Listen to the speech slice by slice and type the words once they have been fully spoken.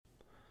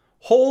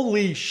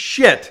Holy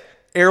shit,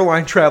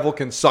 airline travel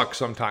can suck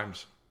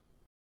sometimes.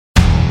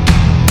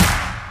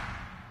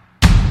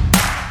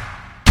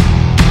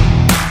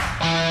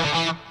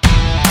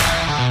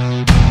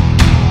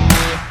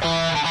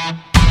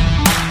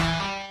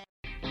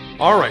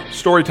 All right,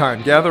 story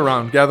time. Gather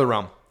around, gather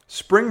around.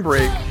 Spring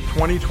break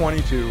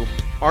 2022,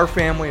 our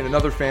family and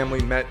another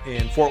family met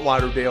in Fort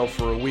Lauderdale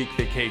for a week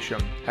vacation.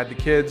 Had the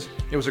kids.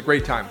 It was a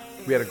great time.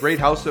 We had a great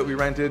house that we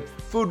rented.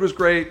 Food was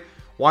great.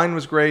 Wine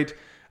was great.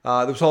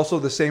 There was also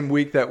the same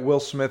week that Will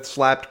Smith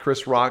slapped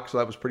Chris Rock, so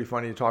that was pretty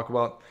funny to talk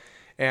about.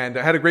 And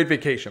I had a great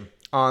vacation.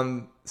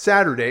 On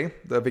Saturday,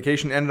 the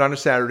vacation ended on a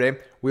Saturday.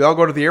 We all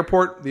go to the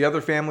airport. The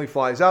other family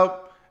flies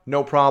out.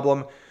 No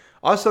problem.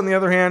 Us, on the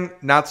other hand,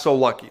 not so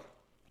lucky.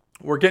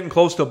 We're getting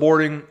close to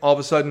boarding. All of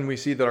a sudden, we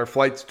see that our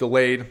flight's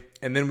delayed,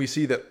 and then we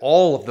see that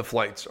all of the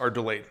flights are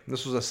delayed.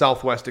 This was a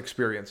Southwest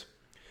experience.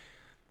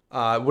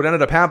 What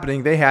ended up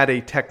happening, they had a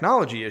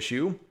technology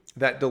issue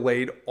that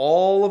delayed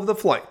all of the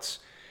flights.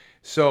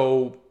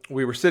 So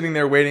we were sitting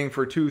there waiting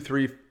for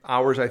 2-3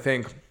 hours, I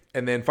think,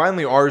 and then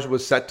finally ours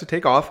was set to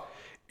take off,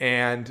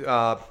 and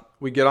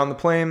we get on the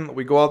plane,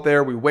 we go out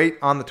there, we wait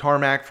on the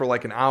tarmac for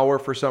like an hour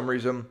for some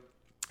reason.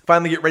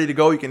 Finally get ready to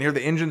go. You can hear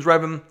the engines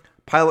revving.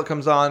 Pilot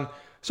comes on.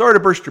 Sorry to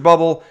burst your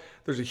bubble.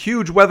 There's a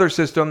huge weather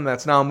system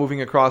that's now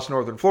moving across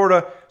northern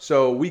Florida,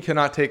 so we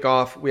cannot take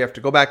off. We have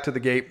to go back to the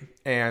gate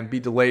and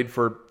be delayed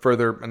for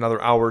further another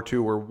hour or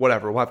two or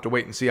whatever. We'll have to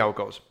wait and see how it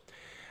goes.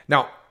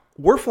 Now,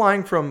 we're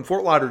flying from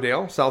Fort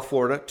Lauderdale, South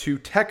Florida, to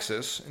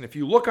Texas, and if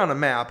you look on a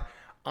map,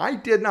 I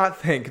did not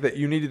think that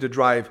you needed to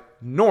drive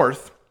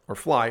north or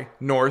fly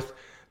north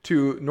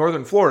to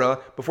northern Florida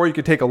before you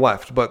could take a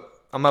left, but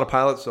I'm not a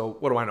pilot, so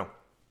what do I know?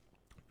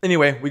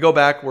 Anyway, we go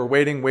back. We're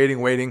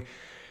waiting.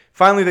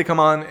 Finally, they come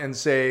on and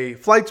say,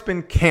 flight's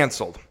been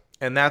canceled.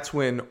 And that's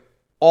when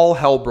all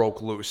hell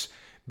broke loose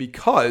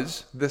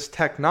because this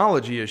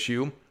technology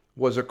issue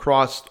was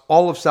across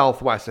all of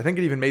Southwest. I think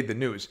it even made the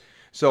news.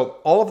 So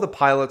all of the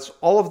pilots,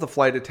 all of the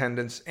flight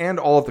attendants, and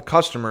all of the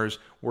customers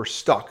were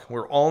stuck.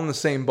 We're all in the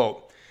same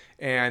boat.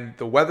 And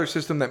the weather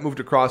system that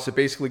moved across, it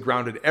basically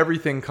grounded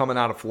everything coming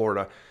out of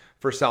Florida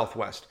for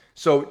Southwest.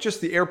 So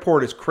just the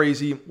airport is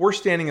crazy. We're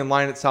standing in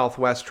line at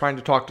Southwest trying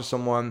to talk to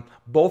someone.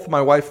 Both my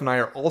wife and I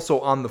are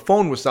also on the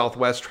phone with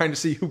Southwest trying to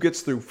see who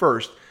gets through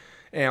first.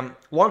 And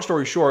long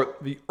story short,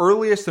 the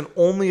earliest and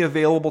only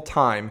available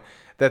time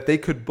that they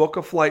could book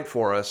a flight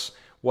for us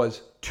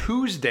was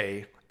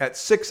Tuesday at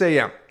 6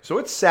 a.m. So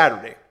it's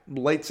Saturday,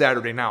 late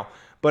Saturday now,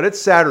 but it's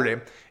Saturday,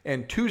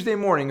 and Tuesday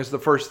morning is the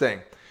first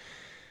thing.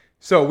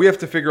 So we have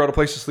to figure out a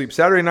place to sleep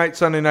Saturday night,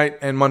 Sunday night,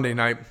 and Monday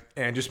night,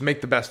 and just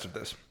make the best of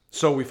this.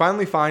 So we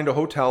finally find a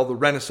hotel, the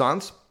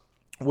Renaissance,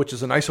 which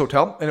is a nice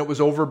hotel, and it was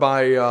over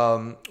by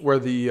where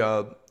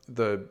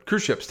the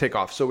cruise ships take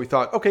off. So we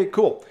thought, okay,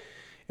 cool.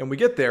 And we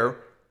get there,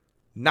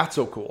 not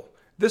so cool.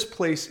 This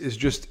place is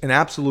just an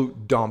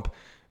absolute dump.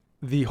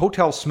 The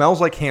hotel smells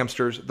like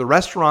hamsters. The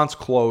restaurant's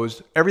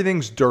closed.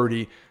 Everything's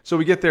dirty. So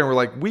we get there and we're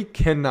like, we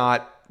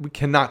cannot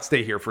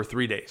stay here for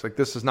 3 days. Like,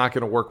 this is not going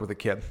to work with a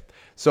kid.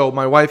 So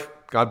my wife,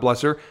 God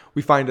bless her,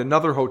 we find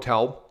another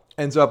hotel,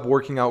 ends up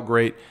working out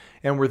great.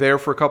 And we're there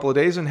for a couple of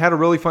days and had a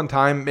really fun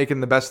time making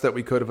the best that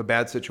we could of a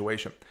bad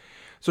situation.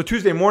 So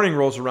Tuesday morning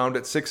rolls around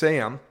at 6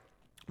 a.m.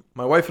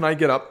 My wife and I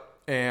get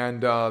up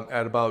and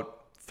at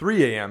about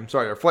 3 a.m.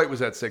 Sorry, our flight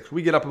was at 6.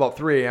 We get up about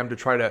 3 a.m. to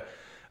try to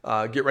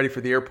get ready for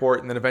the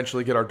airport and then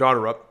eventually get our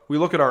daughter up. We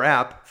look at our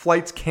app,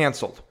 flight's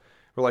canceled.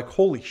 We're like,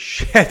 holy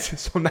shit.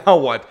 So now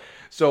what?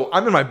 So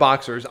I'm in my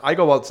boxers. I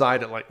go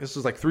outside at this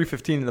is like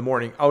 3:15 in the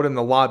morning out in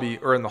the lobby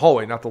or in the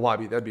hallway, not the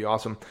lobby. That'd be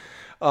awesome.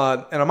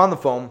 And I'm on the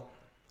phone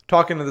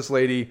talking to this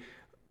lady.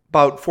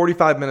 About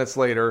 45 minutes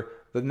later,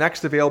 the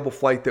next available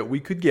flight that we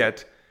could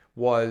get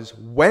was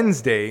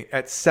Wednesday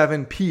at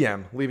 7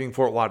 p.m. leaving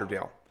Fort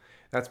Lauderdale.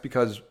 That's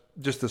because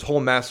just this whole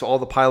mess, all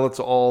the pilots,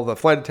 all the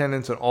flight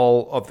attendants, and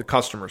all of the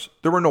customers.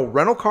 There were no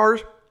rental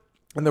cars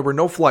and there were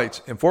no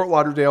flights in Fort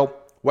Lauderdale,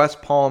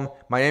 West Palm,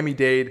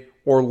 Miami-Dade,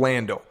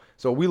 Orlando.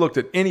 So we looked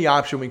at any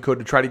option we could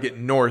to try to get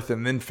north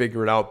and then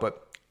figure it out,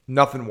 but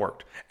nothing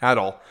worked at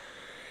all.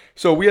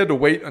 So we had to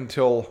wait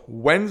until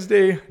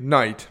Wednesday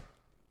night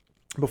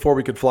before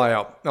we could fly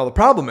out. Now, the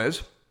problem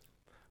is,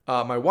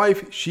 my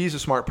wife, she's a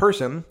smart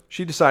person.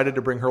 She decided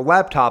to bring her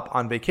laptop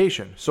on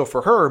vacation. So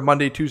for her,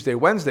 Monday, Tuesday,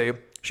 Wednesday,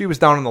 she was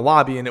down in the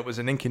lobby and it was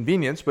an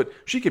inconvenience, but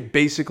she could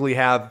basically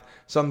have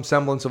some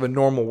semblance of a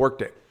normal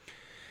workday.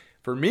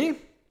 For me,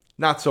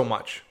 not so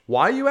much.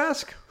 Why, you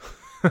ask?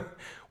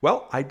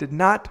 Well, I did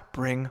not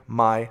bring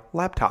my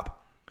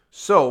laptop.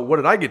 So what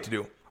did I get to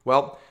do?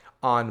 Well,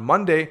 on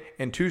Monday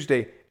and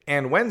Tuesday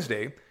and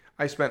Wednesday,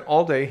 I spent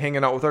all day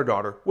hanging out with our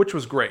daughter, which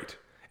was great.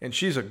 And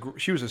she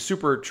was a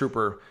super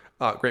trooper.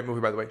 Great movie,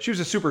 by the way. She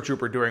was a super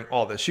trooper during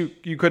all this. You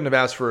couldn't have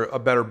asked for a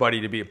better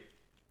buddy to be.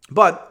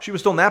 But she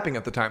was still napping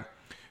at the time.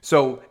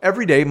 So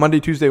every day, Monday,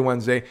 Tuesday,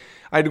 Wednesday,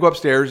 I had to go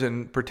upstairs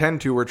and pretend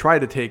to or try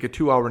to take a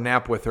 2-hour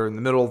nap with her in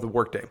the middle of the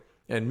workday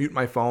and mute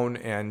my phone,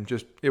 and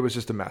it was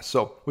just a mess.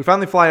 So we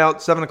finally fly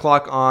out 7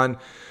 o'clock on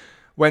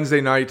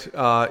Wednesday night,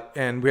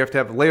 and we have to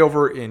have a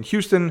layover in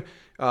Houston.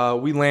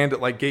 We land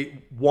at like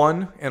gate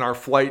 1, and our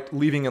flight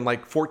leaving in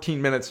like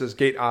 14 minutes is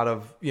gate out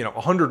of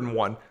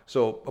 101.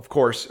 So of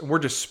course we're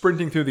just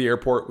sprinting through the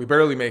airport. We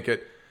barely make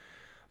it,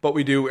 but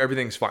we do.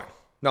 Everything's fine.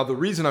 Now the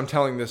reason I'm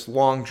telling this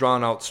long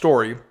drawn out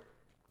story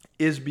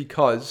is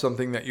because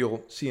something that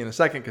you'll see in a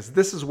second, because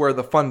this is where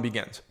the fun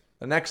begins.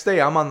 The next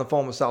day I'm on the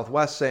phone with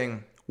Southwest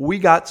saying, we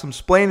got some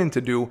splaining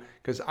to do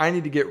because I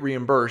need to get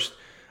reimbursed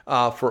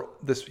for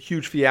this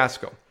huge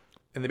fiasco.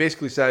 And they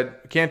basically said,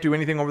 can't do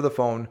anything over the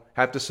phone,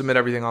 have to submit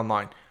everything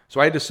online. So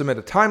I had to submit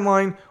a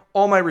timeline,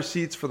 all my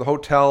receipts for the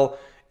hotel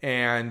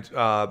and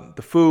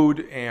the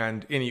food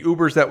and any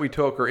Ubers that we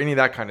took or any of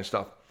that kind of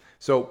stuff.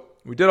 So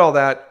we did all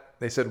that.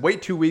 They said,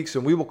 wait 2 weeks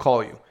and we will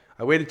call you.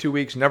 I waited 2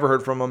 weeks, never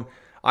heard from them.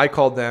 I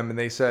called them and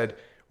they said,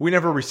 we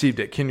never received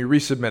it. Can you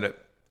resubmit it?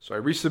 So I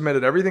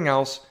resubmitted everything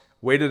else,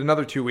 waited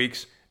another 2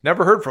 weeks,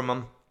 never heard from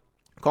them,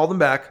 called them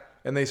back,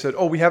 and they said,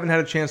 oh, we haven't had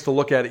a chance to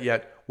look at it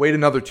yet. Wait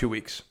another 2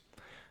 weeks.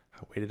 I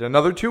waited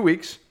another 2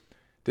 weeks,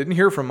 didn't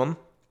hear from them,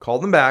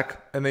 called them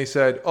back, and they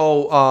said,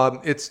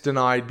 it's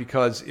denied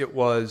because it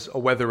was a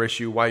weather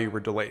issue why you were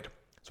delayed.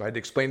 So I had to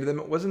explain to them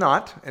it was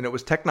not, and it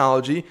was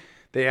technology.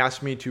 They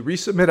asked me to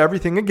resubmit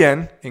everything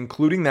again,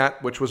 including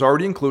that, which was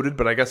already included,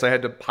 but I guess I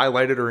had to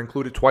highlight it or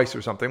include it twice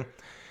or something,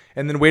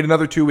 and then wait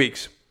another 2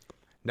 weeks.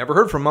 Never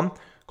heard from them,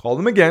 called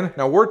them again.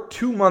 Now we're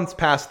 2 months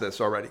past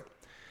this already.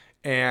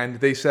 And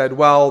they said,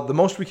 well, the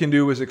most we can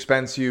do is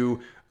expense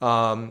you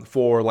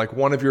for like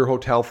one of your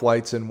hotel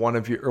flights and one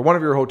of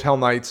your hotel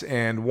nights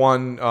and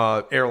one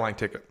airline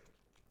ticket.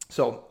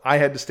 So I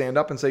had to stand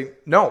up and say,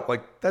 no,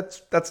 like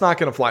that's not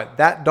going to fly.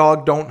 That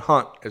dog don't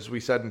hunt, as we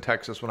said in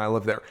Texas when I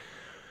lived there.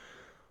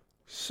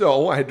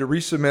 So I had to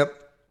resubmit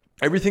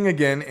everything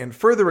again and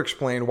further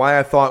explain why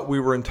I thought we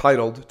were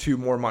entitled to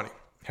more money.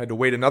 Had to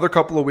wait another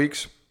couple of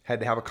weeks,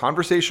 had to have a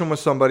conversation with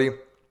somebody.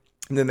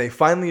 And then they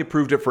finally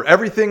approved it for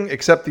everything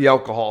except the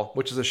alcohol,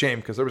 which is a shame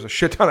because there was a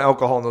shit ton of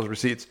alcohol in those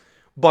receipts.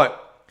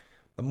 But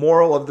the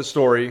moral of the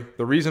story,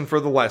 the reason for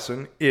the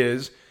lesson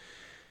is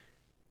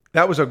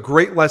that was a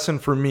great lesson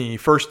for me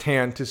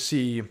firsthand to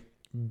see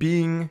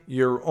being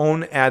your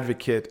own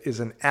advocate is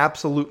an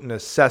absolute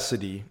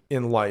necessity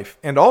in life.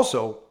 And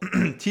also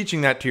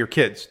teaching that to your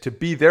kids to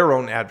be their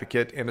own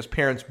advocate and as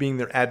parents being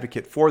their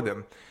advocate for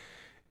them.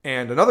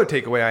 And another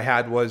takeaway I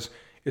had was,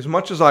 as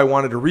much as I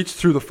wanted to reach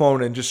through the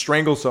phone and just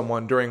strangle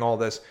someone during all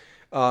this,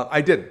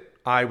 I didn't.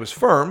 I was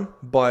firm,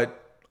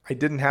 but I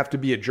didn't have to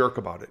be a jerk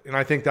about it. And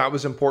I think that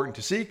was important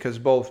to see because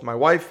both my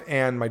wife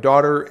and my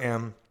daughter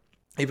and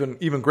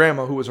even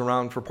grandma, who was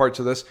around for parts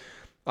of this,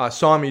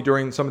 saw me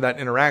during some of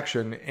that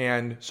interaction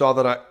and saw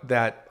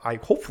that I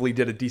hopefully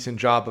did a decent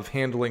job of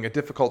handling a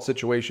difficult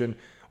situation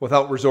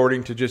without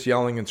resorting to just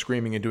yelling and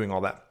screaming and doing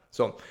all that.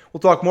 So we'll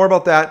talk more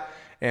about that.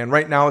 And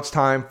right now it's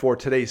time for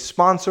today's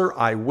sponsor,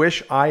 I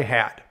Wish I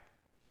Had.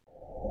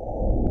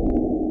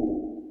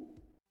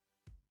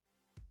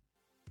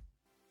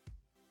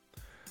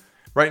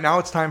 Right now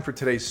it's time for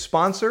today's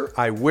sponsor,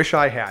 I Wish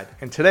I Had.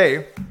 And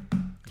today,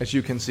 as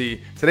you can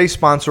see, today's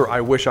sponsor,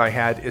 I Wish I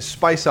Had, is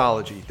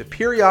Spiceology, the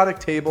periodic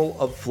table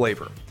of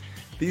flavor.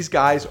 These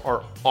guys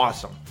are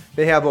awesome.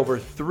 They have over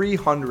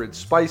 300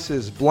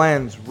 spices,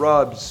 blends,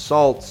 rubs,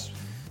 salts,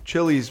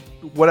 chilies,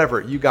 whatever,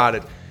 you got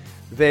it.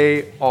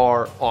 They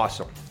are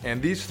awesome.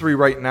 And these three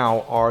right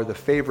now are the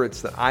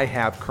favorites that I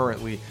have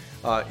currently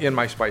in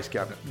my spice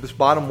cabinet. This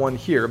bottom one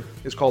here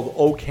is called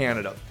O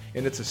Canada,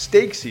 and it's a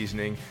steak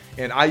seasoning.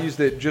 And I used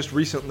it just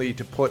recently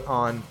to put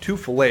on 2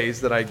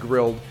 fillets that I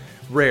grilled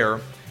rare.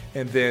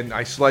 And then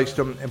I sliced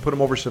them and put them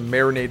over some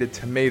marinated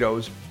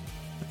tomatoes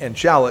and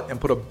shallot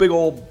and put a big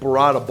old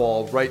burrata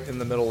ball right in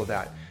the middle of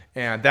that.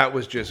 And that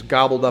was just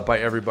gobbled up by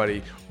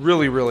everybody.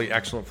 Really, really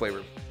excellent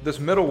flavor. This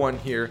middle one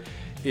here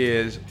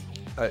is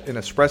an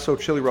espresso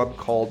chili rub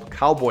called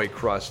Cowboy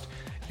Crust,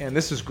 and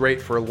this is great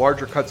for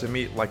larger cuts of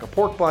meat like a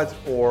pork butt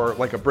or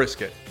like a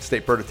brisket,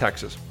 state bird of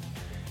Texas.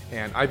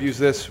 And I've used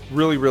this,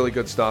 really, really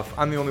good stuff.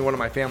 I'm the only one in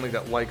my family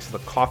that likes the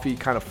coffee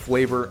kind of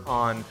flavor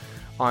on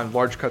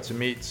large cuts of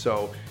meat,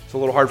 so it's a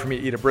little hard for me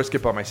to eat a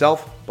brisket by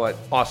myself, but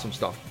awesome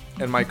stuff.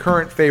 And my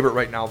current favorite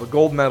right now, the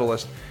gold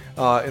medalist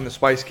in the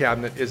spice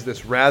cabinet, is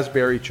this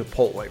raspberry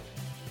chipotle.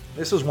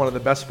 This is one of the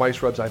best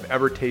spice rubs I've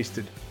ever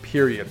tasted,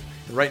 period.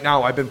 And right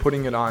now I've been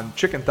putting it on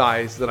chicken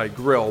thighs that I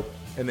grill,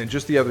 and then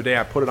just the other day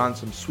I put it on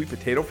some sweet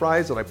potato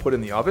fries that I put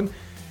in the oven.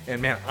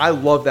 And man, I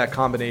love that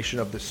combination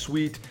of the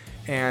sweet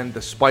and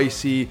the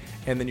spicy,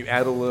 and then you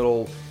add a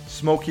little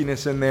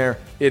smokiness in there.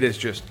 It is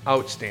just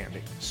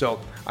outstanding. So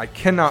I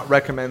cannot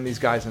recommend these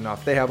guys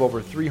enough. They have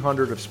over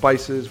 300 of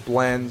spices,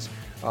 blends,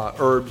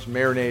 herbs,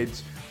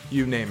 marinades,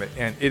 you name it,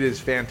 and it is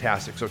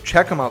fantastic. So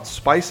check them out,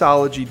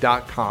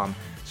 spiceology.com.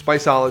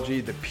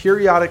 Spiceology, the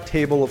periodic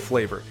table of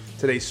flavor.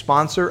 Today's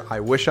sponsor, I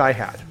Wish I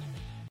Had.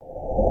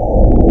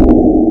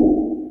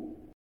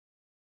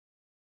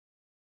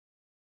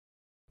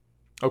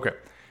 Okay,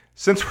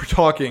 since we're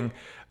talking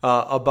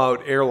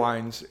about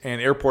airlines and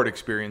airport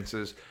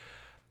experiences,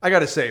 I got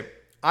to say,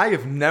 I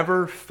have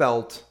never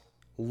felt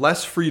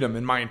less freedom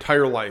in my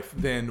entire life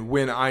than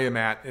when I am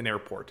at an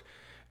airport.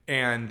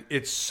 And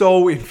it's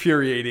so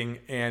infuriating,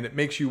 and it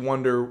makes you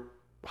wonder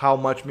how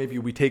much maybe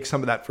we take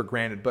some of that for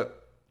granted.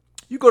 But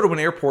you go to an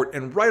airport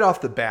and right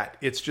off the bat,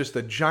 it's just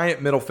a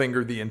giant middle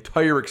finger the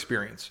entire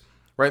experience,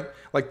 right?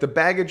 Like the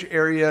baggage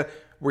area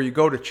where you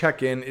go to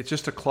check in, it's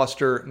just a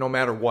cluster no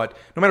matter what.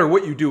 No matter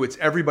what you do, it's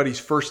everybody's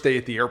first day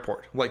at the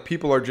airport. Like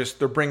people are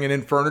they're bringing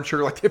in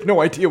furniture, like they have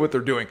no idea what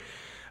they're doing.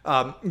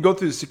 Go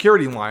through the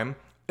security line.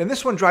 And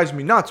this one drives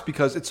me nuts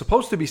because it's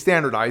supposed to be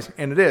standardized,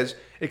 and it is,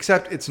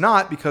 except it's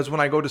not, because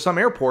when I go to some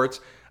airports,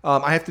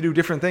 I have to do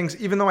different things,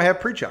 even though I have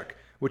pre-check,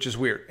 which is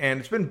weird. And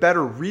it's been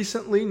better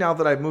recently now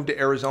that I've moved to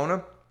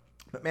Arizona.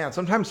 But man,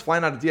 sometimes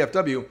flying out of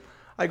DFW,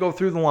 I go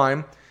through the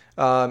line,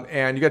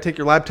 and you got to take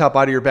your laptop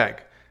out of your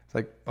bag. It's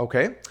like,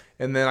 okay.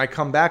 And then I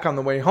come back on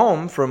the way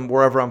home from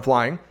wherever I'm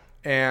flying,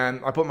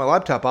 and I put my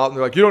laptop out, and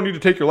they're like, you don't need to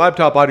take your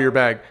laptop out of your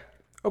bag.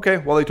 Okay,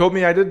 well, they told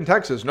me I did in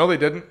Texas. No, they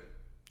didn't.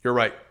 You're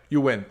right. You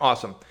win.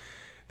 Awesome.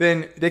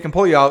 Then they can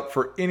pull you out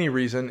for any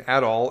reason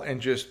at all and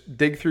just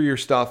dig through your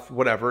stuff,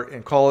 whatever,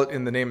 and call it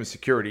in the name of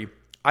security.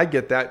 I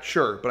get that,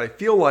 sure. But I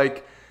feel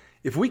like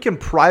if we can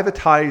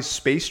privatize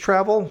space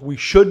travel, we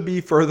should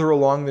be further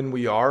along than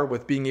we are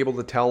with being able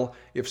to tell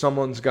if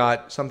someone's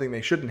got something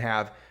they shouldn't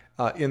have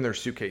in their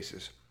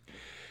suitcases.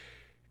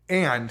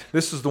 And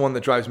this is the one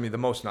that drives me the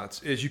most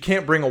nuts, is you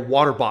can't bring a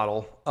water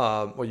bottle.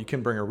 Well, you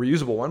can bring a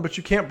reusable one, but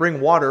you can't bring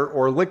water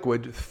or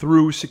liquid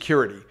through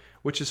security,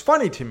 which is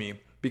funny to me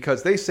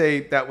because they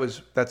say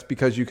that's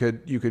because you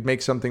could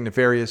make something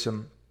nefarious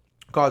and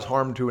cause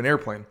harm to an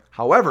airplane.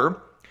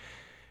 However,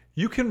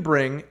 you can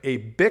bring a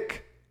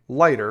Bic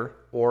lighter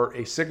or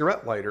a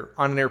cigarette lighter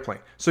on an airplane.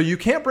 So you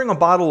can't bring a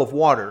bottle of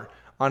water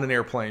on an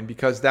airplane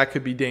because that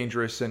could be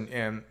dangerous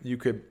and you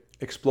could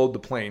explode the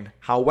plane.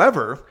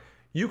 However,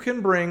 you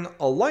can bring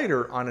a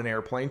lighter on an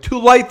airplane to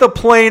light the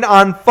plane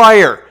on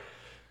fire.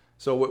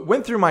 So what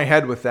went through my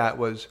head with that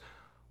was,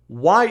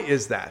 why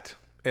is that?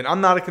 And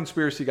I'm not a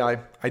conspiracy guy.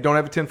 I don't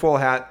have a tinfoil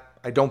hat.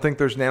 I don't think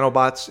there's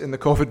nanobots in the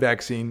COVID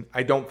vaccine.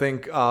 I don't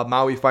think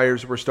Maui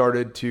fires were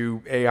started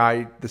to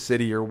AI the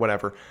city or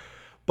whatever.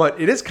 But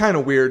it is kind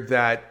of weird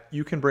that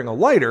you can bring a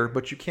lighter,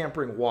 but you can't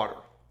bring water.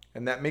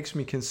 And that makes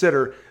me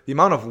consider the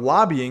amount of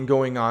lobbying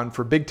going on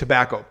for big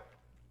tobacco.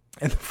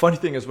 And the funny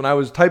thing is, when I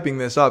was typing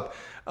this up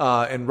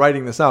and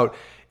writing this out,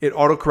 it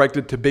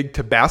autocorrected to Big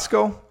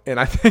Tabasco. And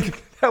I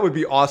think that would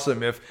be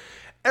awesome if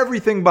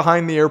everything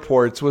behind the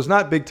airports was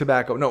not Big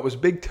Tobacco. No, it was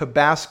Big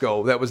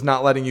Tabasco that was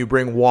not letting you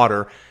bring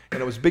water.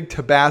 And it was Big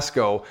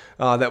Tabasco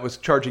that was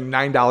charging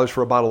 $9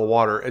 for a bottle of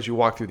water as you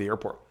walk through the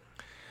airport.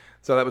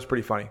 So that was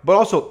pretty funny. But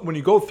also, when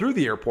you go through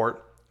the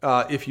airport,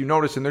 if you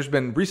notice, and there's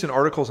been recent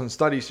articles and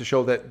studies to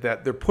show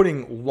that they're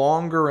putting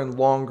longer and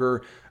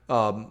longer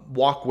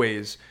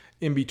walkways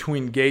in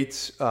between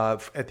gates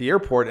at the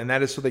airport, and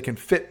that is so they can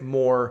fit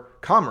more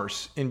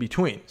commerce in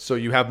between. So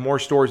you have more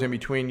stores in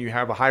between, you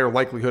have a higher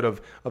likelihood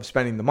of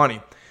spending the money.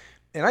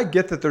 And I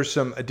get that there's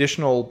some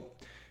additional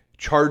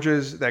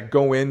charges that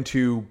go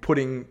into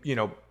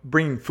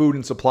bringing food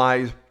and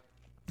supplies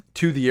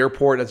to the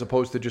airport as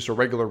opposed to just a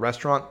regular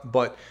restaurant,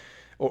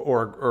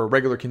 or a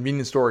regular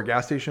convenience store or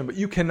gas station. But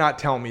you cannot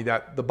tell me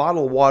that the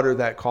bottle of water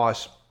that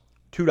costs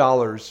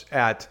 $2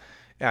 at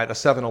a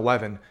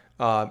 7-Eleven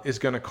is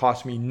going to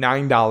cost me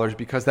 $9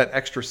 because that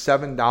extra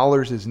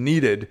 $7 is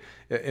needed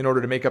in order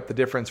to make up the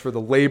difference for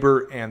the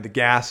labor and the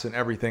gas and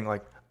everything.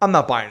 Like, I'm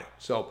not buying it.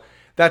 So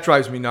that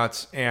drives me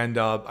nuts. And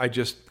I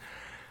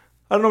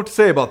don't know what to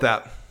say about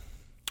that.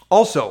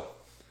 Also,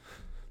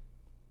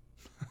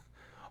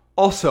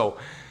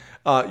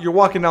 you're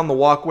walking down the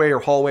walkway or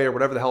hallway or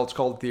whatever the hell it's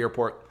called at the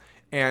airport.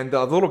 And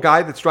the little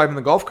guy that's driving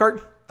the golf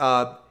cart,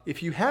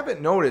 if you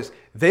haven't noticed,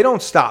 they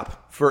don't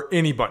stop for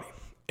anybody.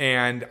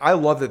 And I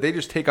love that they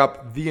just take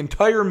up the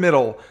entire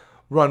middle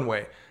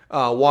runway,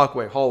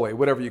 walkway, hallway,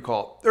 whatever you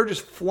call it. They're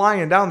just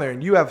flying down there,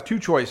 and you have two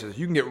choices.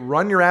 You can get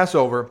run your ass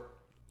over,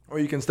 or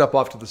you can step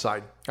off to the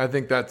side. I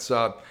think that's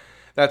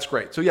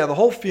great. So yeah, the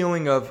whole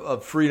feeling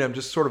of freedom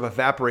just sort of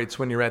evaporates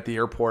when you're at the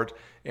airport,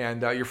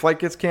 and your flight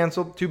gets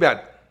canceled. Too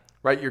bad,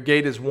 right? Your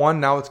gate is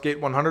 1, now it's gate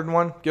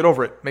 101. Get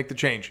over it. Make the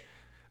change.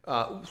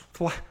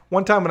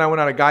 One time when I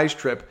went on a guy's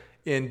trip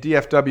in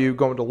DFW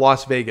going to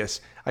Las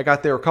Vegas, I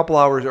got there a couple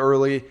hours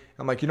early.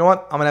 I'm like, you know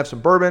what? I'm going to have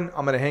some bourbon.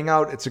 I'm going to hang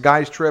out. It's a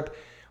guy's trip.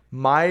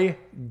 My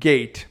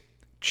gate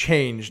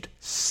changed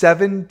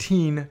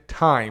 17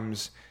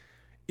 times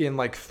in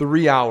like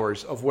 3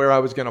 hours of where I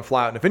was going to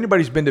fly out. And if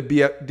anybody's been to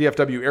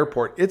DFW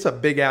airport, it's a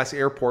big ass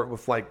airport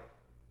with like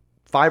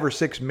 5 or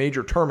 6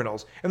 major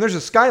terminals. And there's a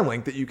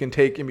Skylink that you can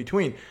take in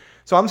between.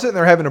 So I'm sitting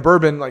there having a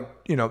bourbon, like,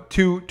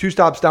 two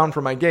stops down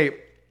from my gate.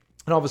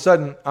 And all of a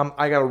sudden,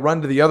 I got to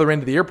run to the other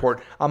end of the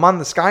airport. I'm on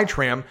the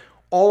Skytram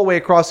all the way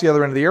across the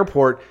other end of the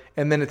airport.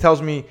 And then it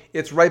tells me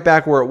it's right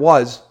back where it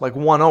was, like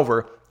 1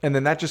 over. And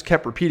then that just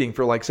kept repeating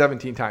for like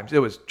 17 times. It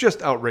was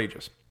just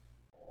outrageous.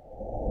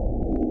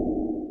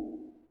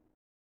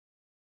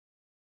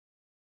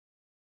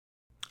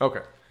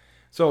 Okay,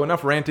 so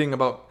enough ranting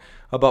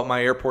about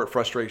my airport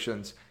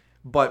frustrations.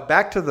 But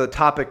back to the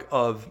topic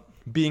of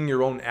being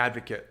your own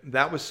advocate.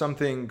 That was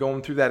something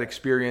going through that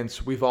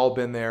experience. We've all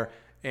been there.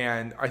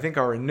 And I think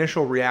our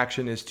initial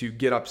reaction is to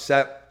get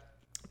upset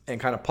and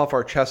kind of puff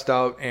our chest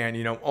out and,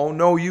 oh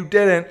no, you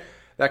didn't,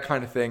 that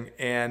kind of thing.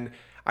 And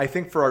I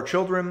think for our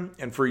children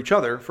and for each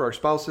other, for our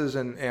spouses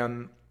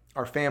and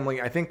our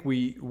family, I think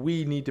we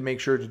need to make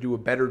sure to do a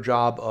better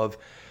job of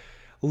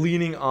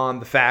leaning on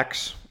the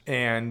facts.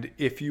 And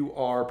if you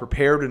are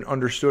prepared and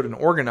understood and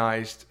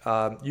organized,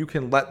 you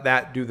can let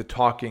that do the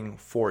talking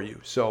for you.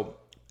 So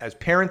as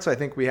parents, I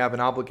think we have an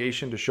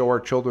obligation to show our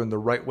children the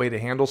right way to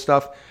handle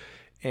stuff.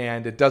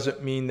 And it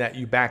doesn't mean that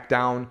you back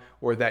down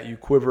or that you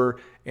quiver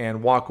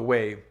and walk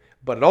away.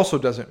 But it also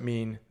doesn't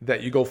mean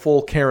that you go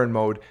full Karen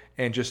mode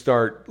and just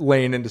start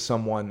laying into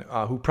someone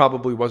who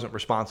probably wasn't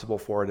responsible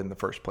for it in the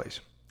first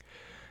place.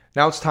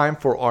 Now it's time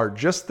for our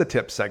Just the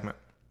Tip segment.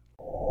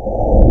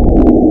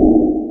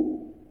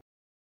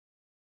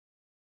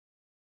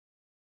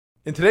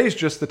 In today's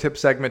Just the Tip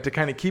segment, to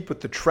kind of keep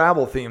with the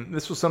travel theme,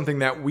 this was something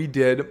that we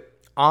did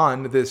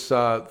on this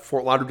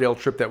Fort Lauderdale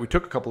trip that we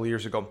took a couple of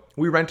years ago.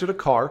 We rented a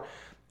car,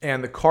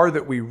 and the car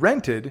that we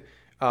rented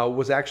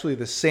was actually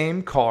the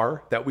same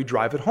car that we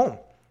drive at home.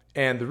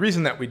 And the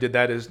reason that we did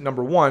that is,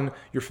 number one,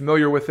 you're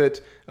familiar with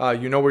it.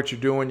 You know what you're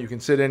doing. You can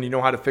sit in. You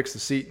know how to fix the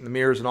seat and the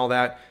mirrors and all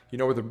that. You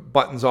know where the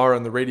buttons are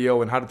on the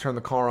radio and how to turn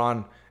the car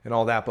on and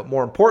all that. But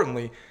more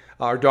importantly,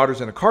 our daughter's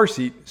in a car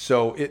seat,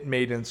 so it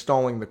made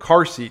installing the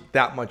car seat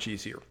that much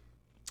easier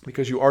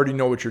because you already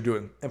know what you're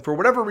doing. And for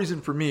whatever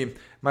reason for me,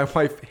 my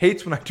wife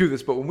hates when I do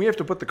this, but when we have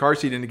to put the car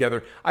seat in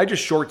together, I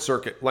just short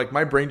circuit. Like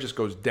my brain just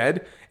goes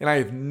dead and I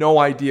have no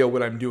idea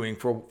what I'm doing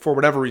for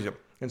whatever reason.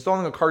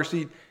 Installing a car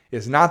seat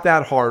is not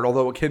that hard,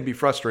 although it can be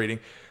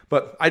frustrating,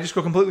 but I just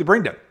go completely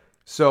brain dead.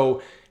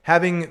 So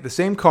having the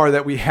same car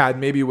that we had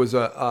maybe was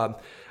a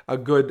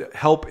good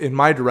help in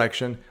my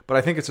direction, but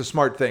I think it's a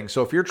smart thing.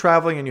 So if you're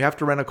traveling and you have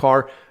to rent a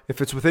car,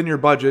 if it's within your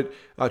budget,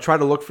 try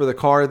to look for the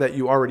car that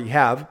you already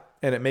have,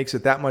 and it makes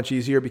it that much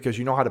easier because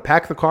you know how to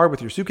pack the car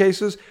with your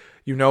suitcases,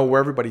 you know where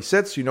everybody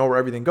sits, you know where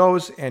everything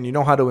goes, and you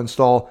know how to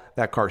install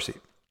that car seat.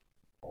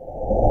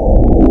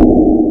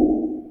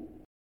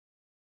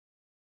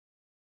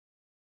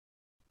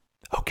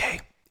 Okay,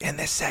 in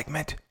this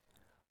segment,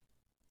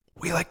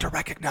 we like to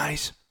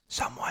recognize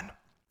someone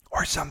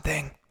or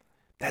something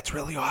that's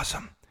really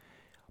awesome.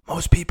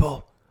 Most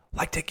people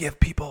like to give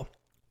people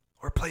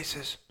or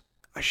places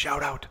a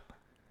shout out,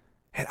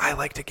 and I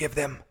like to give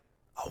them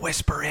a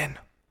whisper in.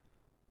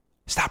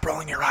 Stop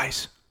rolling your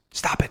eyes.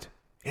 Stop it.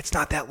 It's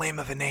not that lame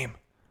of a name.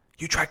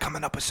 You try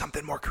coming up with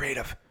something more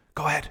creative.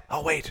 Go ahead.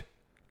 I'll wait.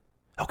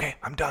 Okay,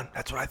 I'm done.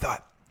 That's what I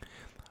thought.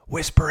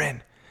 Whisper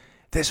in.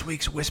 This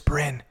week's Whisper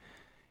in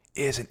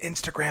is an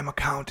Instagram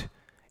account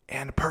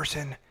and a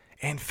person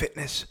and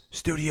fitness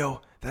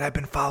studio that I've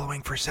been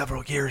following for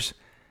several years.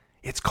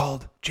 It's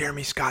called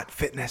Jeremy Scott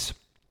Fitness,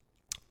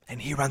 and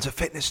he runs a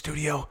fitness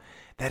studio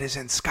that is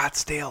in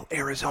Scottsdale,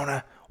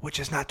 Arizona, which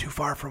is not too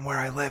far from where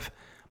I live,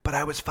 but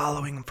I was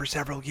following him for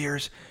several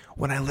years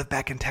when I lived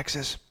back in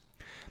Texas,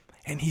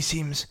 and he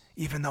seems,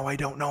 even though I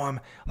don't know him,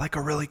 like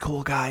a really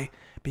cool guy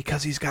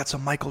because he's got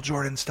some Michael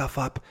Jordan stuff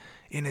up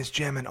in his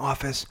gym and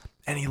office,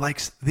 and he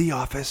likes The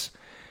Office,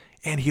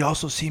 and he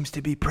also seems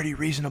to be pretty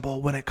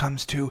reasonable when it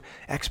comes to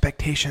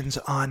expectations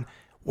on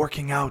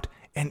working out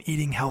and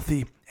eating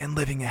healthy and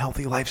living a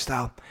healthy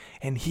lifestyle.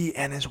 And he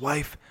and his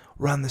wife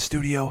run the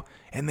studio,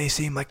 and they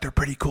seem like they're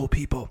pretty cool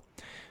people.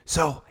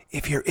 So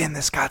if you're in the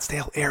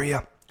Scottsdale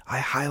area, I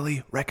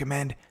highly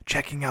recommend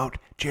checking out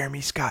Jeremy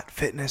Scott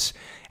Fitness.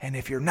 And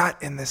if you're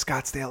not in the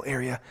Scottsdale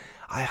area,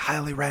 I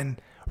highly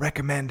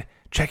recommend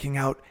checking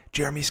out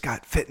Jeremy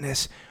Scott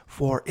Fitness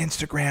for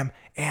Instagram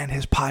and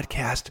his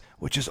podcast,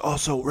 which is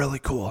also really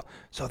cool.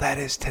 So that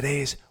is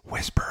today's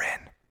Whisper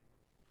In.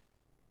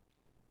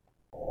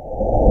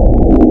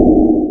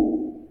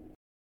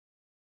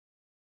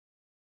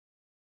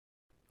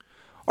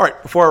 All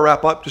right, before I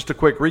wrap up, just a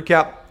quick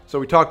recap. So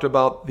we talked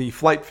about the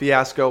flight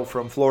fiasco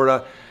from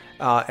Florida,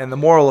 and the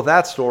moral of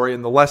that story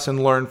and the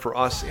lesson learned for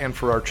us and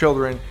for our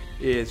children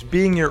is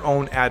being your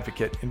own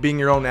advocate. And being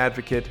your own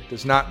advocate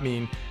does not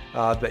mean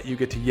that you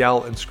get to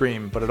yell and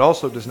scream, but it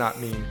also does not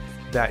mean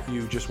that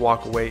you just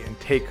walk away and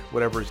take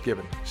whatever is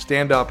given.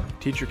 Stand up,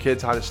 teach your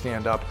kids how to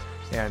stand up,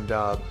 and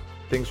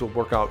things will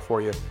work out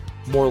for you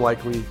more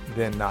likely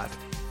than not.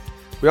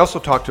 We also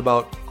talked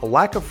about a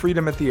lack of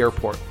freedom at the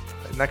airport.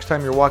 Next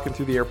time you're walking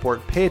through the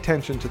airport, pay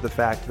attention to the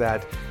fact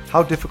that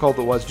how difficult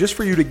it was just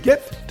for you to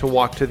get to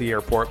walk to the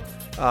airport,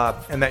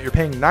 and that you're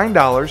paying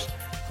 $9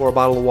 for a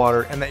bottle of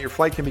water, and that your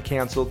flight can be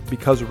canceled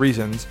because of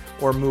reasons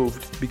or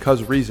moved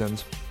because of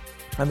reasons,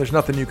 and there's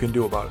nothing you can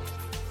do about it.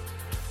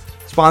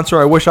 Sponsor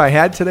I wish I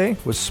had today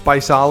was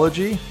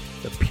Spiceology,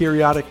 the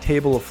periodic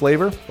table of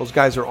flavor. Those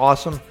guys are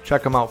awesome.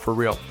 Check them out for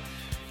real.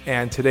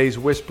 And today's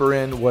Whisper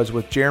In was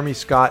with Jeremy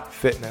Scott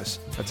Fitness.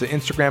 That's an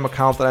Instagram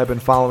account that I've been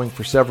following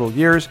for several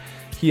years.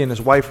 He and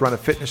his wife run a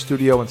fitness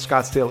studio in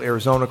Scottsdale,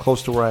 Arizona,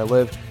 close to where I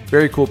live.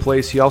 Very cool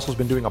place. He also has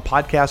been doing a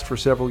podcast for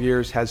several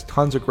years, has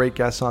tons of great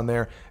guests on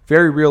there.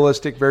 Very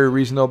realistic, very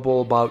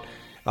reasonable about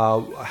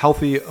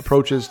healthy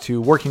approaches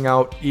to working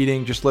out,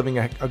 eating, just living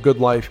a good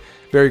life.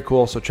 Very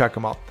cool. So check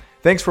them out.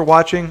 Thanks for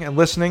watching and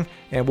listening,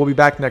 and we'll be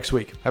back next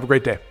week. Have a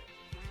great day.